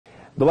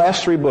The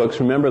last three books,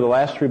 remember the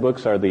last three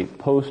books are the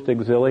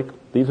post-exilic.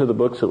 These are the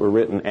books that were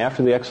written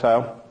after the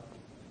exile.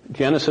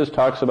 Genesis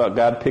talks about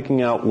God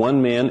picking out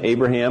one man,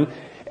 Abraham.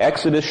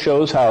 Exodus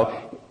shows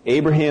how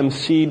Abraham's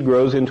seed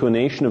grows into a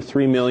nation of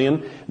 3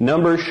 million.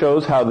 Numbers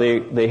shows how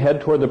they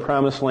head toward the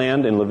promised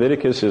land, and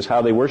Leviticus is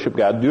how they worship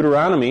God.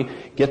 Deuteronomy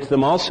gets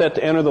them all set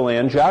to enter the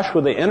land.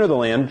 Joshua, they enter the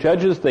land.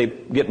 Judges, they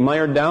get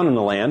mired down in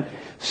the land.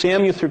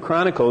 Samuel through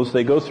Chronicles,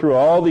 they go through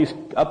all these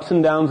ups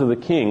and downs of the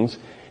kings.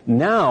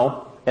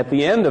 Now, at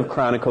the end of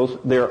Chronicles,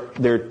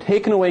 they're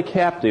taken away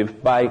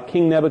captive by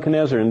King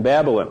Nebuchadnezzar in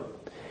Babylon.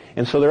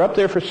 And so they're up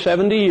there for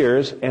 70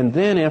 years, and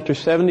then after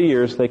 70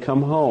 years, they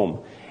come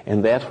home.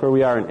 And that's where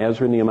we are in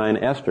Ezra, Nehemiah,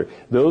 and Esther.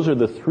 Those are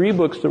the three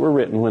books that were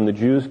written when the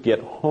Jews get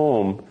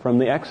home from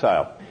the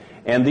exile.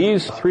 And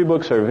these three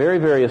books are very,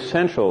 very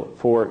essential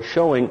for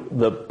showing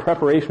the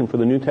preparation for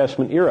the New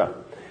Testament era.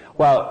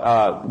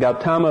 While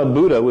Gautama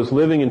Buddha was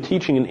living and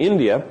teaching in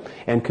India,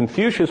 and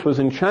Confucius was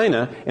in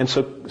China, and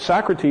so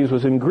Socrates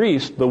was in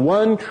Greece, the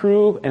one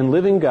true and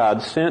living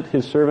God sent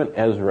his servant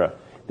Ezra.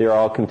 They're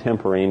all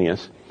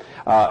contemporaneous.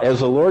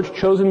 As the Lord's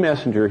chosen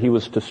messenger, he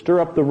was to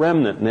stir up the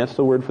remnant, and that's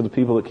the word for the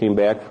people that came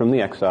back from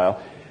the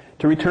exile,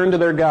 to return to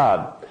their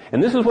God.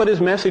 And this is what his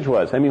message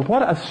was. I mean,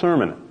 what a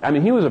sermon. I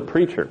mean, he was a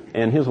preacher,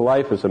 and his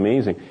life is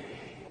amazing.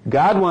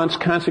 God wants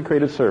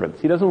consecrated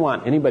servants. He doesn't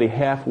want anybody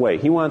halfway.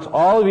 He wants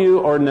all of you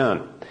or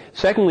none.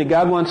 Secondly,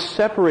 God wants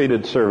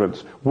separated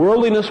servants.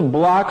 Worldliness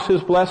blocks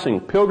his blessing.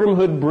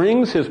 Pilgrimhood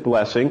brings his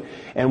blessing,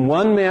 and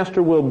one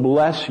master will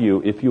bless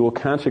you if you will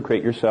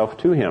consecrate yourself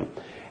to him.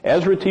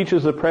 Ezra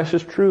teaches the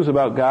precious truths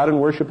about God and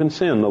worship and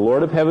sin. The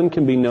Lord of heaven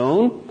can be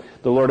known,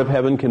 the Lord of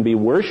heaven can be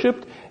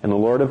worshipped, and the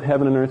Lord of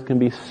heaven and earth can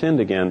be sinned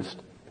against.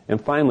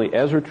 And finally,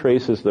 Ezra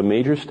traces the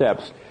major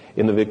steps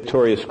in the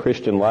victorious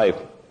Christian life.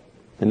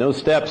 And those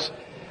steps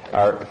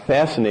are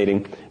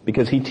fascinating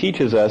because he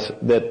teaches us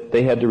that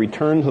they had to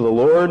return to the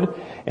Lord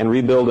and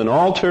rebuild an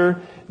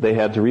altar. They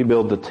had to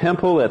rebuild the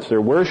temple, that's their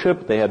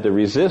worship. They had to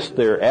resist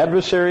their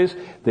adversaries.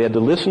 They had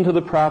to listen to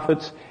the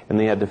prophets, and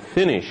they had to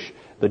finish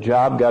the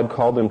job God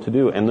called them to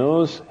do. And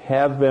those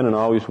have been and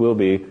always will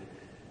be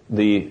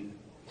the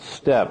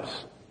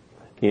steps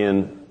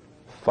in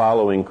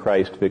following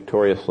Christ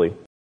victoriously.